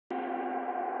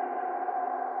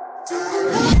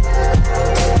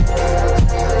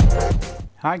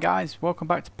Hi guys, welcome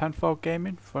back to Penfold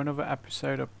Gaming for another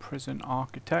episode of Prison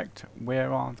Architect.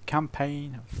 We're on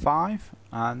campaign 5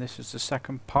 and this is the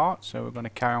second part, so we're going to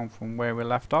carry on from where we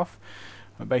left off.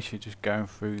 We're basically just going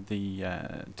through the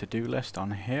to-do list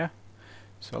on here.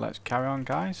 So let's carry on,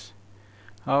 guys.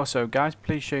 Also guys,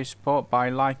 please show your support by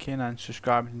liking and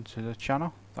subscribing to the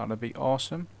channel. That would be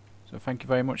awesome. So thank you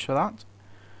very much for that.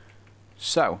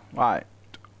 So, right,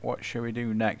 what should we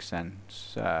do next then?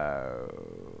 So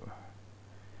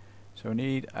we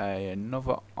need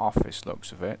another office,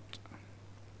 looks of it.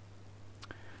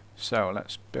 So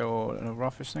let's build another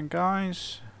office then,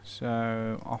 guys.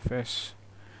 So office,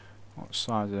 what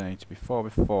size do they need to be?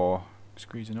 4x4.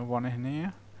 Squeeze another one in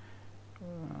here.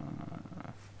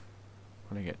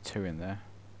 Probably get 2 in there.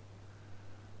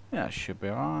 Yeah, that should be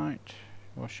alright.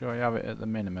 Or should I have it at the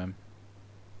minimum?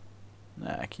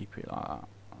 Nah, keep it like that.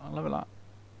 I'll leave it like that.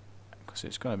 Because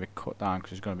it's going to be cut down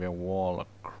because there's going to be a wall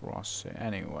across it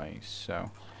anyway,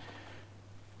 so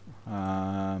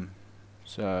I've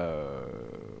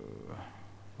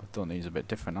done these a bit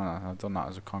different, haven't I? I've done that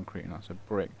as a concrete and that's a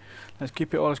brick. Let's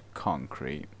keep it all as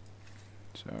concrete.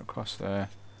 So across there,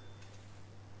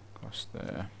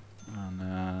 and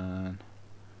then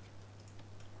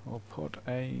we'll put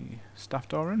a staff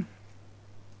door in,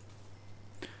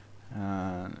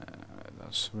 and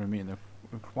that's meeting the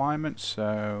requirements.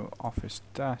 So office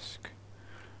desk,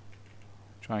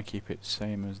 try and keep it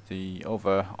same as the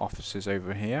other offices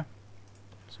over here.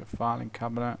 So filing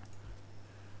cabinet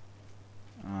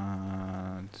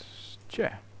and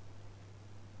chair.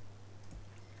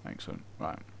 Excellent.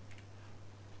 Right.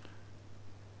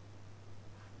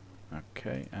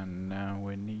 Okay, and now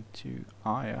we need to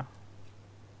hire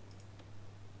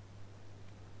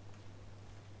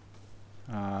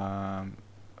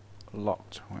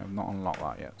locked. We have not unlocked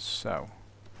that yet, so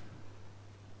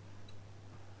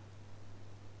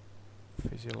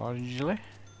physiologically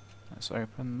let's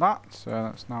open that. So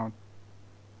that's now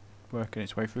working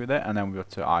its way through there, and then we've got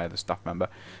to hire the staff member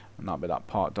and that'll be that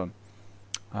part done.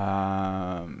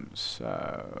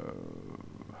 So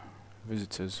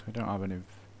visitors, we don't have any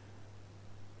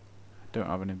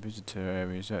visitor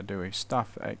areas yet, do we?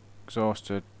 Staff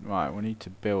exhausted. Right, we need to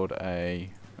build a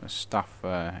staff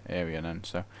area then,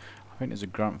 so I think there's a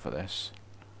grant for this.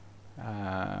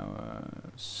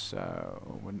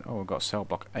 We've got cell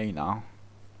block A now.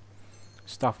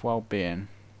 Staff well-being.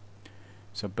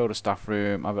 So build a staff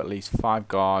room, have at least 5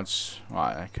 guards.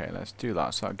 Right, okay, let's do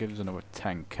that. So that gives us another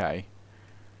 10k.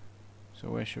 So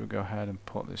where should we go ahead and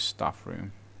put this staff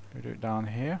room? Do we do it down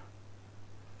here?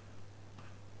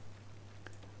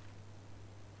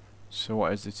 So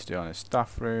what is it to do on this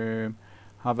staff room?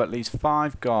 Have at least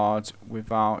 5 guards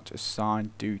without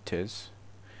assigned duties.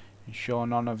 Ensure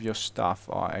none of your staff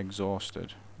are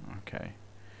exhausted. Okay.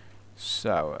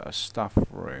 So a staff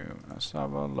room. Let's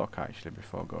have a look actually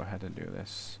before I go ahead and do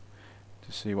this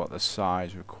to see what the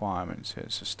size requirements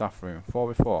is. A staff room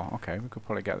 4x4. Okay, we could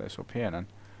probably get this up here then.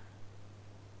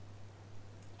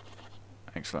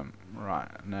 Excellent. Right,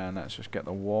 and then let's just get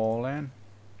the wall in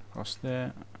across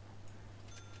there.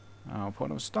 I'll put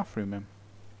another staff room in.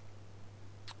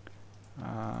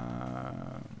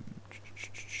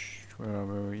 Where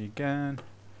are we again?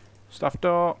 Staff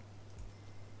door.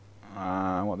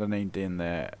 What do they need in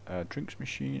there? A drinks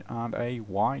machine and a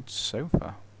wide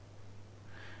sofa.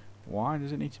 Why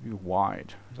does it need to be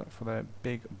wide? Is that for their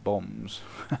big bums?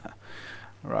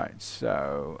 Right,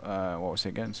 so what was it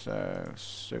again? So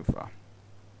sofa.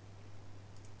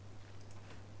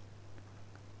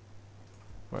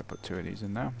 I put 2 of these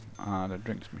in there, and a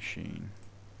drinks machine.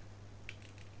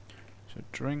 So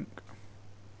drink.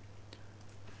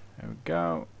 There we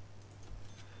go.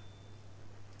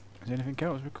 Is there anything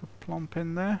else we could plump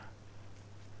in there?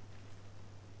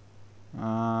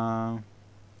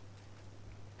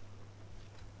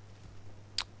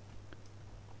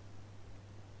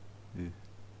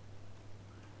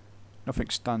 Nothing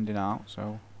standing out,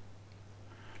 so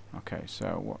okay,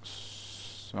 so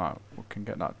we can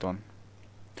get that done.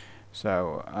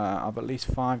 So I've at least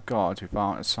 5 guards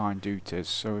without assigned duties,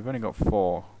 so we've only got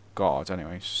 4 guards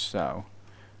anyway, so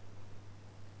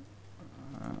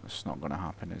it's not going to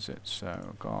happen, is it?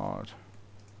 So guard.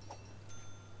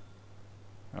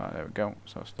 Right, there we go.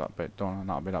 So that's that bit done, and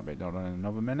that'll be that bit done in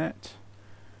another minute.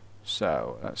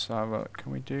 So let's have a,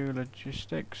 can we do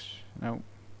logistics? No.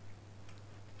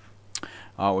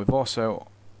 Oh, we've also,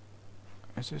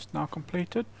 is this now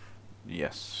completed?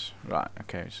 Yes. Right,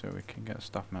 okay, so we can get a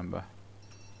staff member.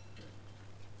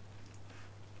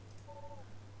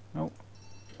 Oh,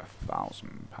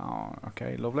 £1,000.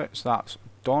 Okay, lovely. So that's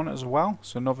done as well.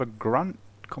 So another grant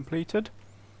completed.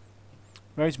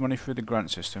 Raise money through the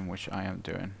grant system, which I am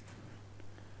doing.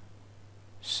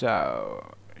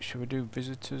 So, should we do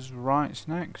visitors' rights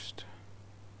next?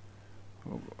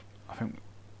 Well, I think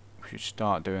we should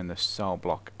start doing the cell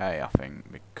block A, I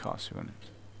think, because we're going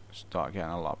to start getting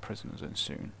a lot of prisoners in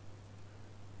soon.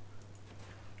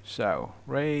 So,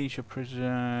 raise your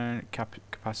prison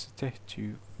capacity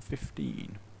to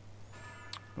 15.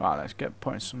 Right, let's get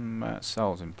putting some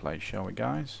cells in place, shall we,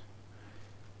 guys?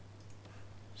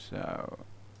 So,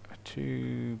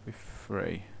 2 be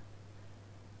 3.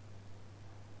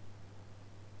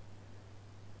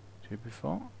 2 be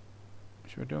 4.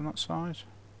 Should we do on that size?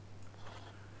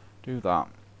 Do that,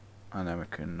 and then we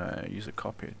can use a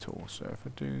copy tool. So if I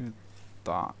do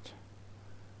that,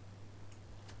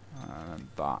 and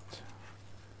that,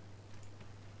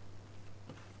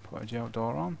 put a jail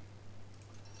door on,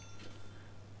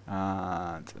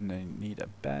 and they need a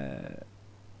bed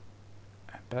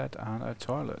and a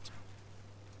toilet.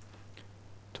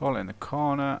 Toilet in the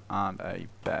corner and a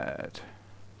bed.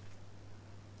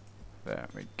 There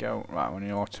we go. Right, we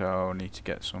need to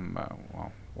get some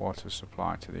well, water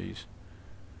supply to these.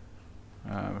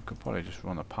 We could probably just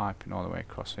run the piping all the way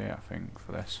across here, I think,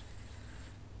 for this.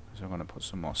 So I'm going to put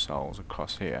some more cells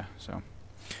across here. So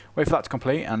wait for that to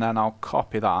complete, and then I'll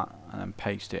copy that and then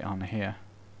paste it on here.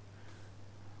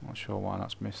 Not sure why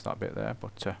that's missed that bit there,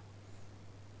 but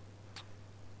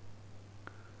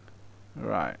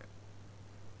right.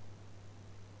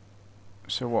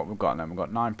 So what we've got then? We've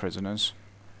got 9 prisoners.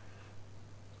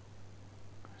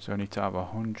 So we need to have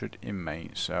 100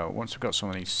 inmates. So once we've got some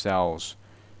of these cells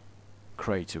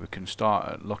created, we can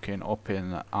start looking up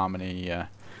in how many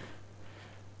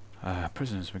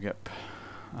prisoners we get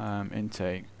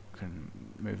intake. We can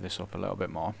move this up a little bit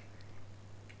more.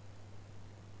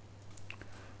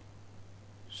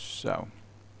 So,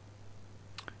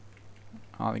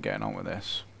 how are they getting on with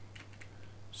this?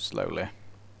 Slowly.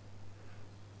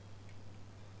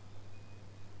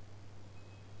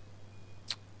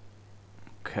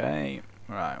 Okay,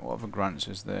 right, what other grants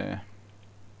is there?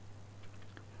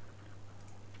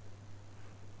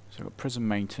 So we've got prison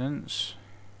maintenance,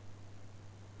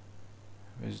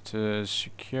 visitors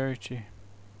security,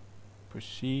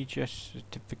 procedure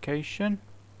certification.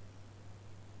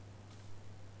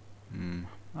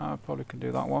 I probably can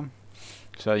do that one.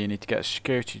 So you need to get a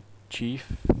security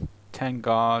chief, 10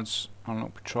 guards on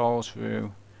patrols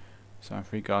through. So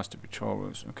 3 guards to patrol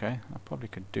routes. Okay, I probably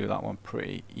could do that one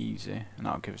pretty easy, and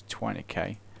that'll give us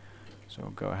 20k. So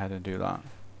we'll go ahead and do that.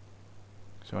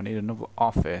 So I need another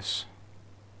office.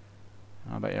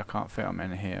 I bet you I can't fit them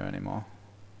in here anymore.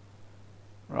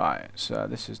 Right, so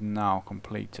this is now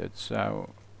completed.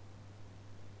 So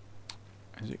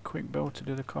is it quick build to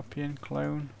do the copy and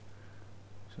clone?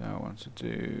 So I want to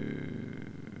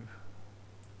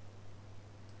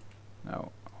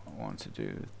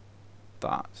do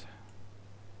that.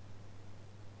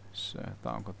 So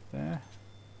that'll go there.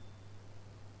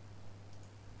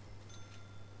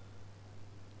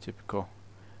 Typical.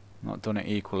 Not done it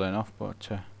equal enough, but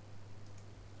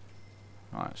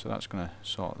right. So that's gonna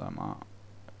sort them out.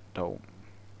 Dope.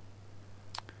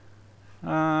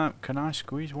 Can I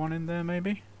squeeze one in there?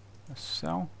 Maybe a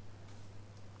cell.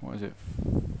 What is it?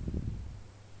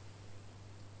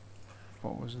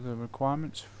 What was the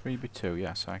requirements? 3b2.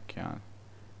 Yes, I can.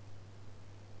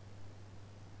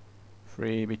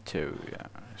 3b2, yeah.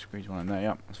 Squeeze one in there,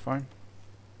 yep, that's fine.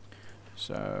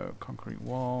 So, concrete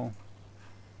wall.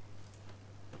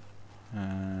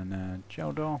 And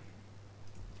gel door.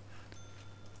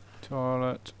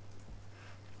 Toilet.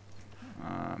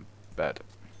 Bed.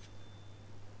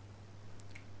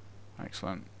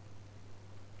 Excellent.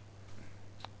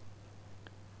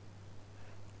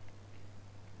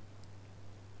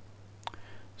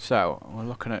 So, we're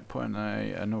looking at putting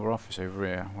another office over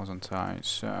here, wasn't I?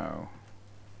 So,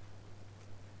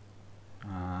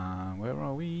 where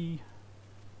are we?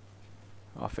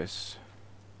 Office.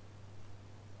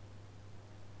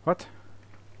 What?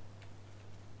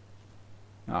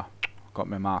 Ah, got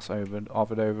my mouse hovered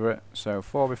over it. So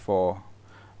 4x4.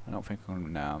 I don't think I'm gonna.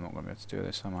 No, I'm not gonna be able to do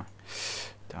this, am I?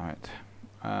 Damn it.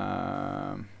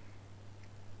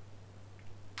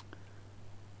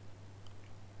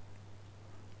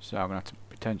 So I'm gonna have to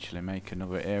potentially make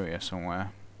another area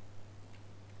somewhere.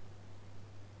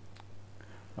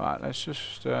 Right, let's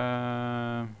just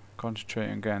concentrate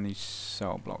on getting these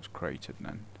cell blocks created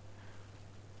then.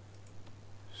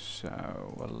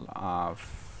 So we'll have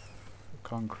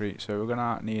concrete. So we're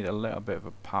gonna need a little bit of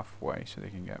a pathway so they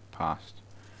can get past.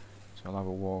 So I'll have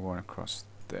a wall going across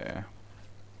there,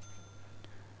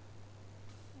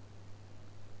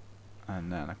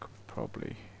 and then I could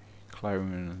probably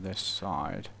clone this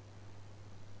side.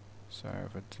 So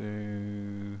if I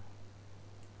do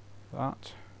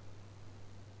that,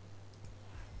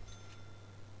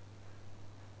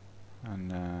 and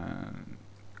then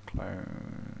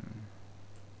clone,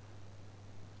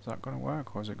 is that going to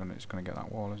work, or is it going to? It's going to get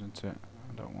that wall, isn't it?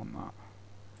 I don't want that.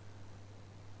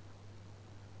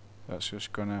 That's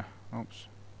just going to. Oops.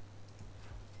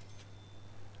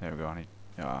 There we go. I need.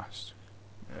 Yeah.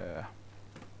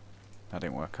 That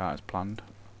didn't work out as planned.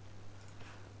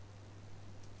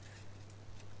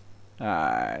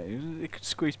 It could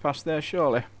squeeze past there,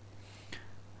 surely.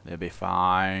 They'll be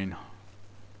fine.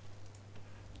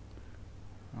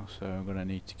 Also, I'm going to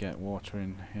need to get water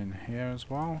in here as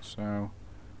well, so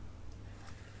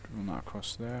run that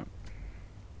across there.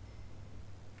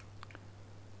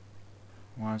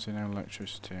 Why is there no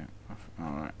electricity?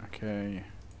 Alright, okay.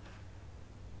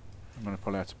 I'm going to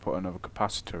probably have to put another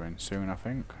capacitor in soon, I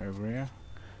think, over here.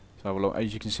 So have a look.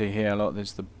 As you can see here, look,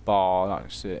 there's the bar.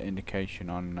 That's the indication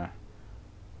on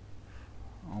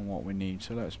what we need.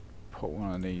 So let's put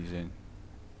one of these in.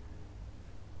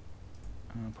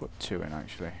 I'll put two in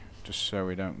actually, just so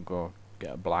we don't go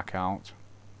get a blackout.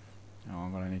 Oh,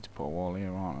 I'm going to need to put a wall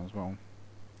here on as well.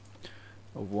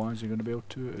 Otherwise, you're going to be able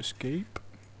to escape.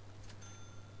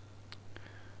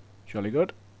 Jolly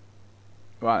good.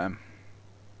 Right then.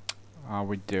 How are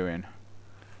we doing?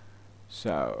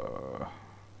 So.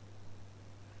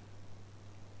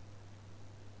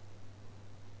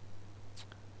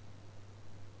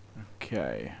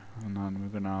 Okay, and then we're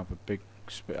going to have a big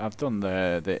spit. I've done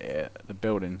the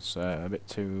buildings a bit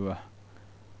too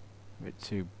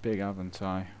big, haven't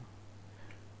I?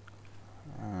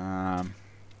 I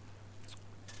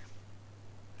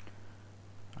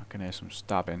can hear some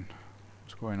stabbing.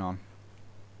 What's going on?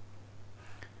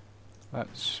 What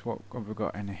have we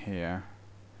got in here?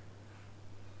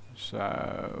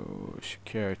 So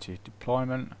security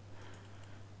deployment.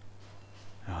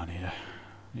 Oh, I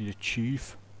need a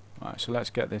chief. Right, so let's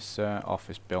get this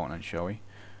office built then, shall we?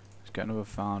 Let's get another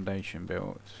foundation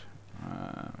built.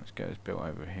 Let's get this built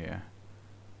over here.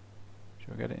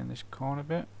 Shall we get it in this corner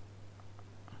bit?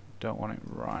 Don't want it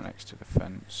right next to the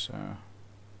fence, so.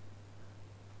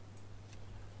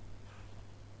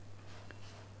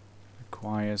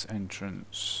 Requires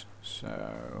entrance,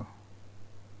 so.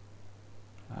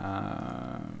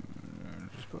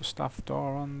 Just put a staff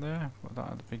door on there, put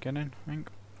that at the beginning, I think.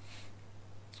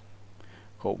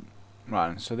 Cool.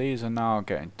 Right, so these are now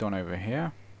getting done over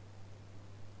here.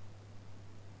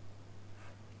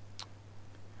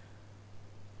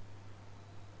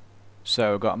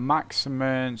 So we've got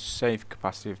maximum safe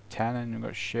capacity of 10 and we've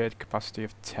got shared capacity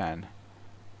of 10.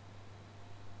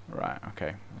 Right,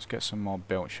 okay. Let's get some more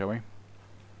built, shall we?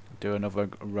 Do another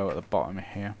row at the bottom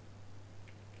here.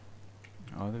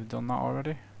 Oh, they've done that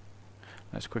already?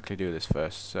 Let's quickly do this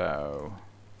first. So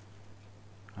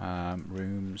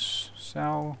rooms,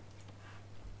 cell.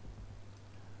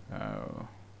 So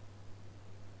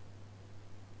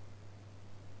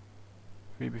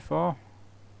 3 before.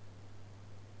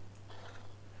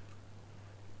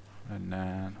 And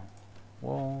then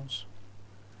walls.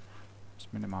 Let's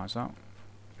minimize that.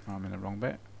 I'm in the wrong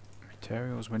bit.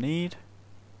 Materials we need.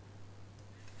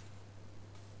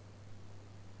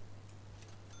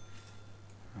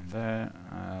 And there,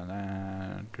 and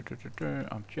then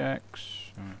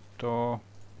objects, door,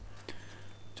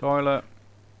 toilet,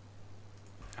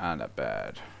 and a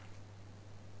bed.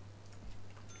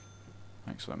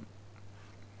 Excellent.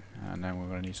 And then we're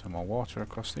going to need some more water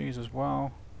across these as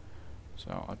well. So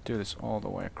I'll do this all the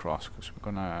way across because we're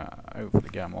going to hopefully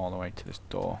get them all the way to this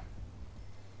door.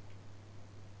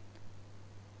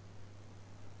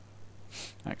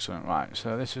 Excellent. Right,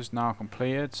 so this is now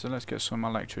completed, so let's get some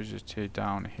electricity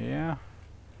down here.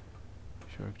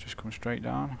 Should we just come straight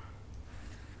down?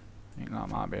 I think that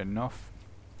might be enough.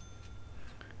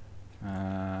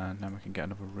 And then we can get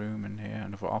another room in here,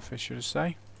 another office, should I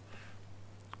say.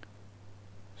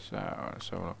 So let's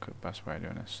have a look at the best way of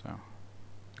doing this. So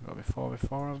got before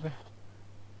have they?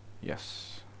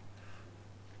 Yes.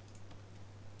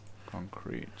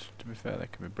 Concrete. To be fair, they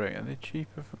can be brick. Are they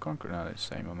cheaper for concrete? No, they're the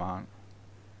same amount.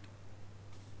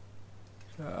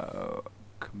 So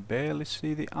can barely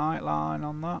see the outline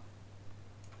on that.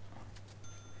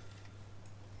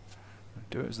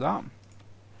 Do it as that.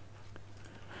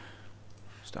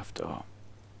 Staff door.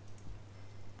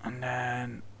 And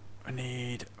then we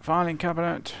need filing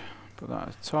cabinet. Put that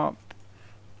at the top.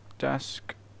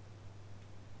 Desk.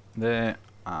 There.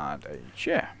 And a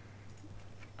chair.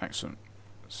 Excellent.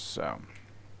 So,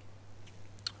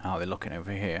 how are they looking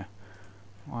over here?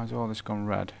 Why has all this gone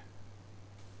red?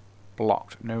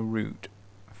 Blocked. No route.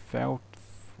 Failed.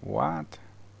 What?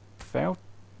 Failed?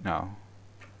 No.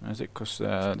 Is it because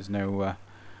there's no... I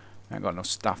ain't got enough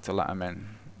staff to let them in.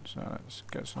 So let's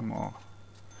get some more.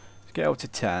 Let's get up to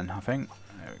 10, I think.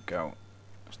 There we go.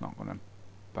 It's not going to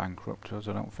bankrupt us,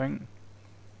 I don't think.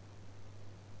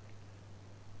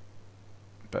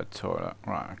 Bed toilet.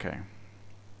 Right, okay.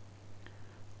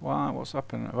 Why? What's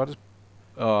happened? Have I just...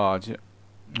 Oh,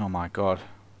 oh my god.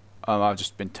 I've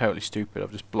just been totally stupid.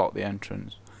 I've just blocked the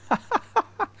entrance.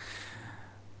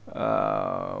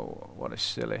 What is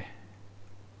silly.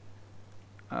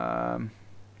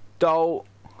 Doll.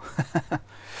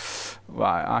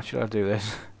 Right, how should I do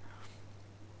this?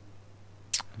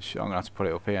 Sure, I'm gonna have to put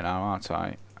it up here now, aren't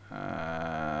I?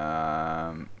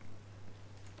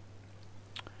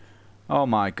 Oh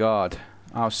my god,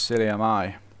 how silly am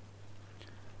I?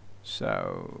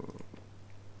 So,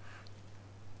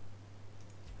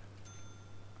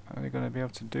 are they going to be able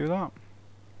to do that?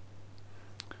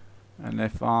 And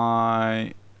if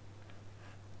I...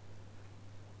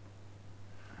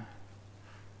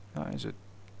 That is a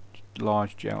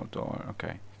large jail door,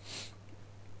 okay.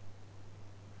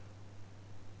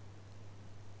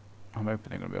 I'm hoping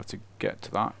they're going to be able to get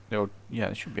to that. Yeah,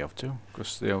 they should be able to,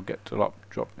 because they'll get to lock,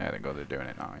 drop. There they go, they're doing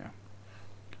it now, yeah.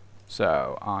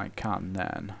 So, I can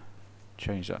then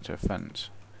change that to a fence.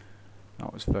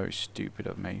 That was very stupid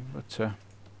of me, but...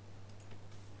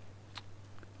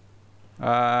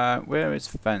 where is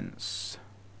fence?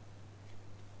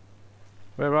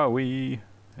 Where are we?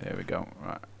 There we go.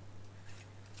 Right.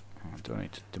 Oh, do I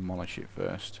need to demolish it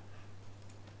first?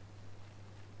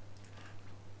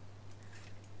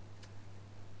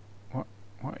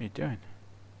 What are you doing?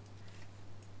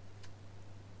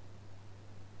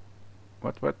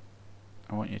 What?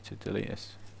 I want you to delete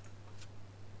this.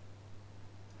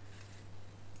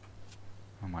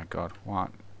 Oh my god,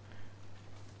 what?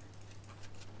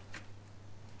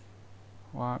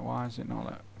 Why is it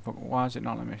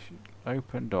not let me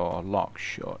open door, lock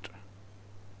shut.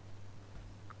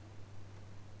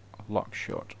 Lock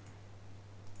shut.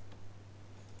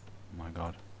 Oh my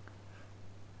god.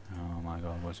 Oh my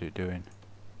god, what's it doing?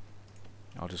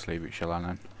 I'll just leave it, shall I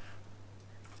then?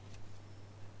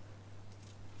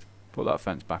 Put that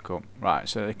fence back up. Right,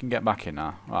 so they can get back in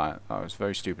now. Right, that was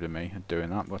very stupid of me doing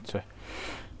that, but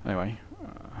anyway.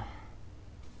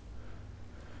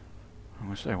 I'm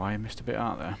going to say why you missed a bit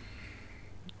out there.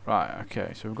 Right,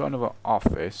 okay, so we've got another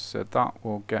office, so that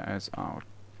will get us our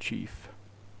chief.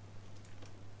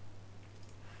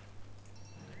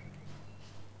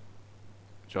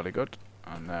 Jolly good.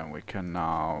 And then we can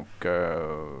now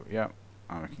go, yep,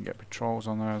 and we can get patrols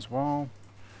on there as well.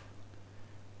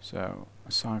 So,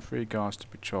 assign 3 guards to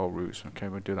patrol routes. Okay,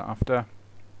 we'll do that after.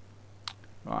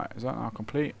 Right, is that now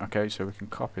complete? Okay, so we can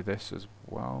copy this as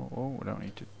well. Oh, we don't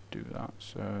need to do that,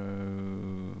 so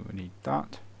we need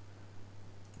that.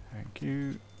 Thank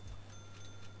you.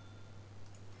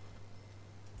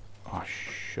 Oh,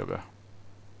 sugar.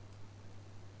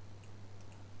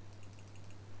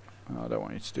 Oh, I don't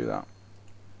want you to do that.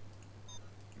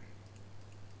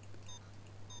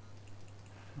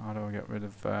 How do I get rid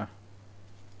of the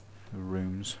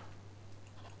rooms?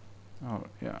 Oh,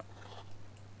 yeah.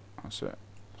 That's it.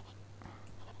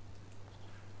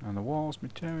 And the walls,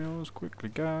 materials, quickly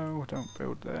go. Don't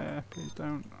build there, please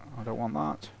don't. I don't want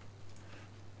that.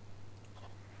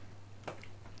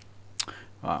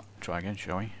 Right, try again,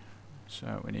 shall we?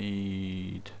 So we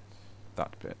need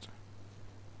that bit.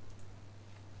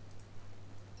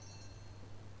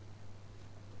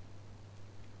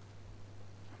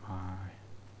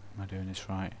 Am I doing this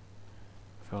right?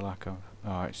 I feel like I've...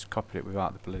 Oh, it's copied it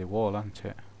without the bloody wall, hasn't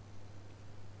it?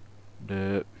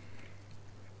 Duh.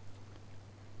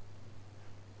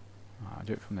 I'll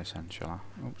do it from this end, shall I?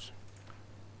 Oops.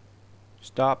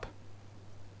 Stop.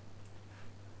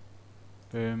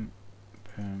 Boom.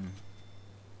 Boom.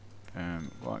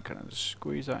 Boom. Right, can I just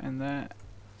squeeze that in there?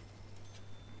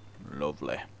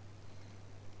 Lovely.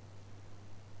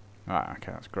 Right,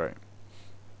 okay, that's great.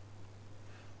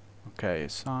 Okay,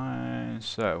 assign.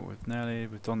 So we've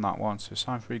done that one. So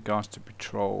assign 3 guards to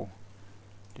patrol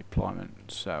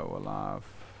deployment. So we'll have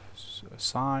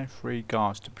assign 3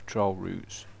 guards to patrol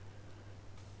routes.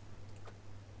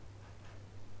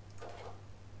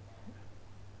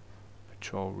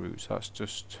 Patrol routes. That's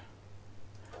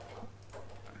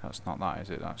not that, is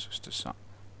it? That's just a sign.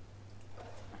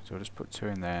 So we'll just put 2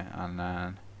 in there, and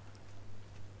then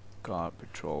guard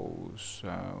patrols.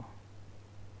 So.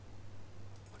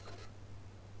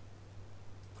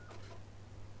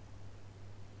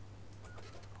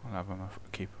 I'll have them,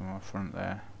 keep them up front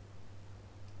there.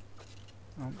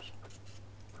 Oops.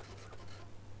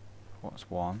 What's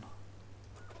 1,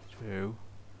 2,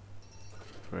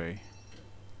 3.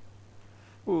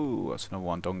 Ooh, that's another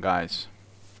one done, guys.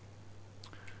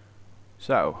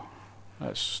 So,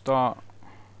 let's start.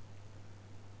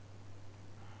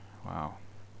 Wow.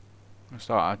 I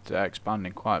started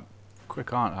expanding quite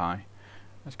quick, aren't I?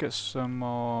 Let's get some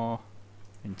more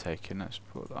intake in. Let's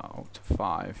put that up to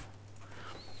 5.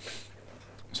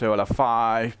 So we'll have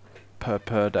 5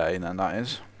 per day, then that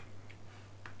is.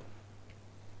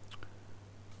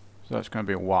 So that's going to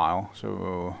be a while.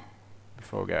 So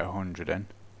before we get 100 in.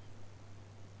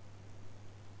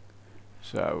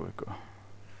 So we've got.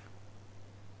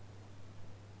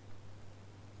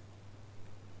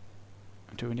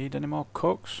 Do we need any more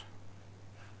cooks?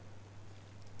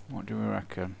 What do we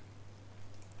reckon?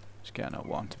 Let's get another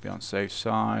one to be on the safe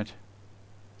side.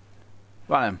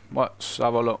 Right then, let's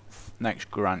have a look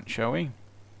next grant, shall we?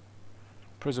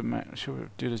 Prison, shall we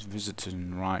do this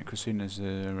visiting right? Because soon as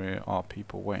there are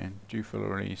people waiting, due for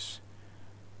release.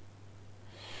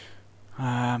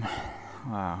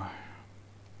 Wow.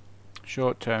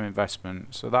 Short-term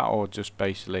investment. So that will just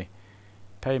basically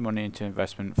pay money into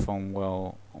investment fund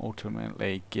will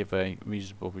ultimately give a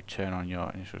reasonable return on your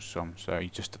initial sum. So you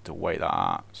just have to wait that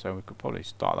out. So we could probably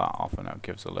start that off and that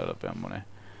gives a little bit of money.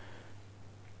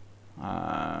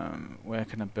 Where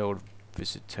can I build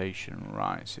visitation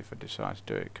rights if I decide to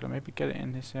do it? Could I maybe get it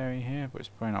in this area here? But it's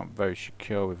probably not very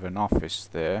secure with an office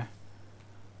there.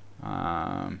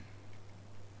 I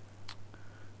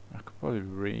could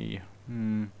probably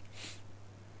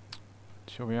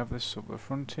shall we have this up the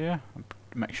front here?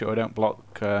 Make sure I don't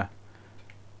block the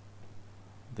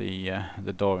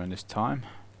door in this time.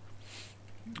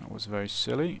 That was very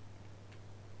silly.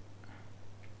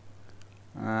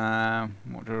 What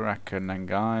do you reckon then,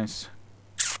 guys?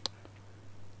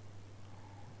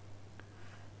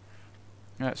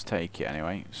 Let's take it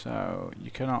anyway. So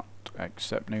you cannot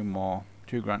accept no more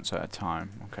 2 grants at a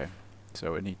time. Okay,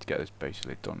 so we need to get this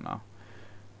basically done now.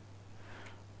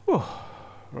 Whew.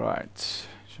 Right,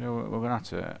 so we're going to have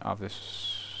to have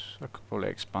this. I could probably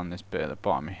expand this bit at the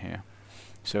bottom here.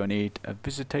 So we need a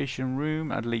visitation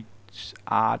room, at least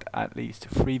add at least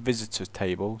 3 visitor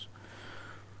tables.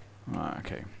 Right,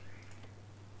 okay.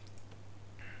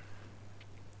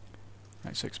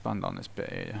 Let's expand on this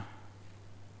bit here.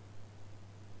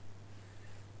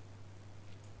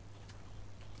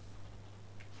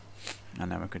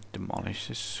 And then we could demolish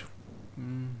this,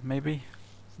 maybe?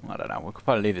 I don't know, we could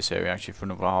probably leave this area actually for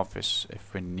another office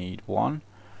if we need one.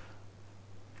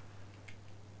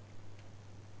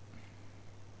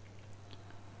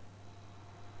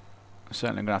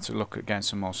 Certainly going to have to look at getting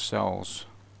some more cells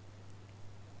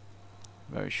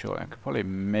very shortly. I could probably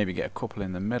maybe get a couple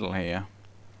in the middle here.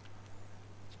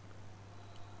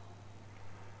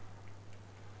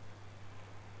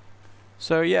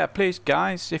 So yeah, please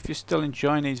guys, if you're still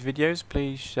enjoying these videos,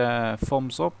 please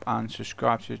thumbs up and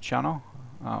subscribe to the channel.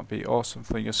 That'll be awesome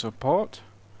for your support.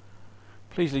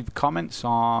 Please leave comments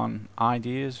on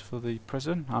ideas for the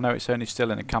prison. I know it's only still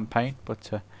in a campaign,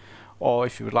 but or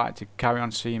if you would like to carry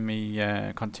on seeing me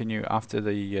continue after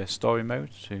the story mode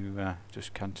to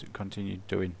just continue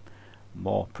doing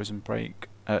more prison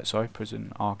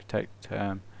architect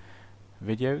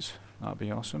videos, that'd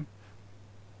be awesome.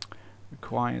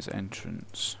 Requires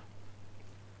entrance.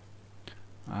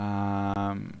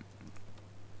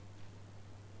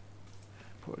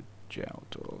 Put a jail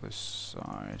door this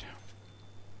side.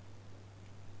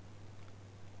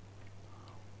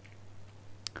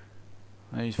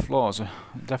 These floors are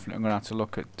definitely going to have to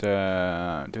look at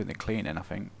doing the cleaning, I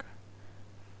think.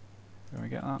 Can we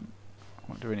get that?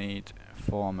 What do we need?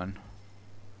 Foreman.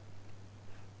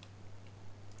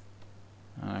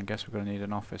 I guess we're going to need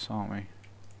an office, aren't we?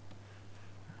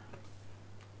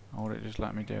 Or would it just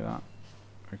let me do that?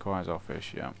 Requires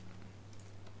office, yeah.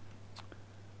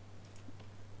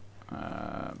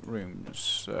 Rooms,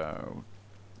 so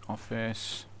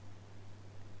office.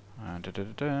 I might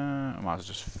as well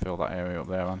just fill that area up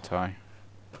there, aren't I?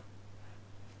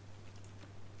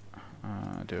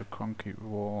 Do a concrete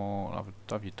wall.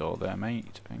 Have your door there,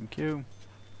 mate. Thank you.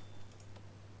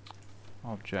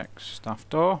 Objects, staff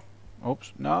door.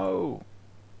 Oops, no.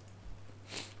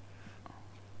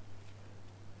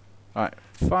 Right,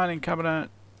 filing cabinet.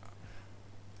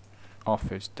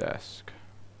 Office desk.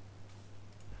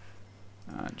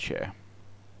 And chair.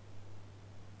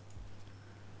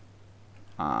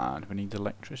 And we need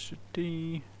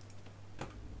electricity.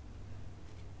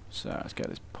 So let's get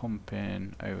this pump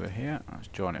in over here. Let's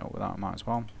join it up with that, might as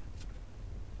well.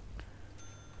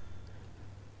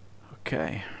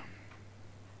 Okay.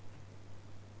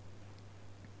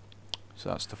 So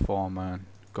that's the foreman.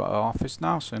 Got our office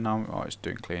now, so now it's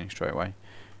doing cleaning straight away.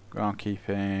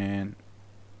 Groundkeeping.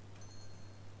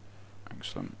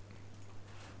 Excellent.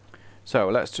 So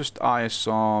let's just hire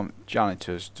some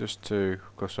janitors just to,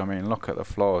 because I mean look at the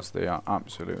floors, they are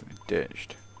absolutely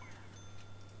ditched.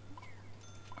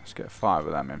 Let's get 5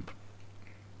 of them in.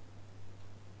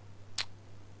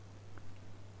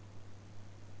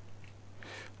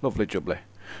 Lovely jubbly.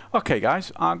 Okay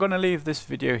guys, I'm going to leave this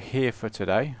video here for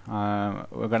today.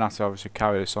 We're going to have to obviously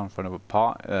carry this on for another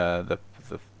part. The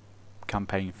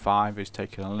campaign 5 is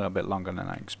taking a little bit longer than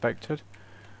I expected.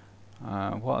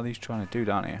 What are these trying to do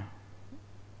down here?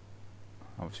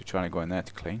 Obviously trying to go in there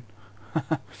to clean.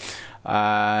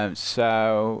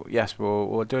 So yes,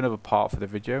 we'll do another part for the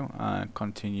video and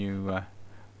continue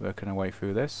working our way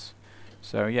through this.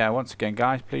 So yeah, once again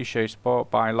guys, please show your support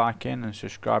by liking and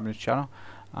subscribing to the channel.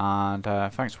 And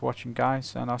thanks for watching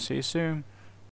guys, and I'll see you soon.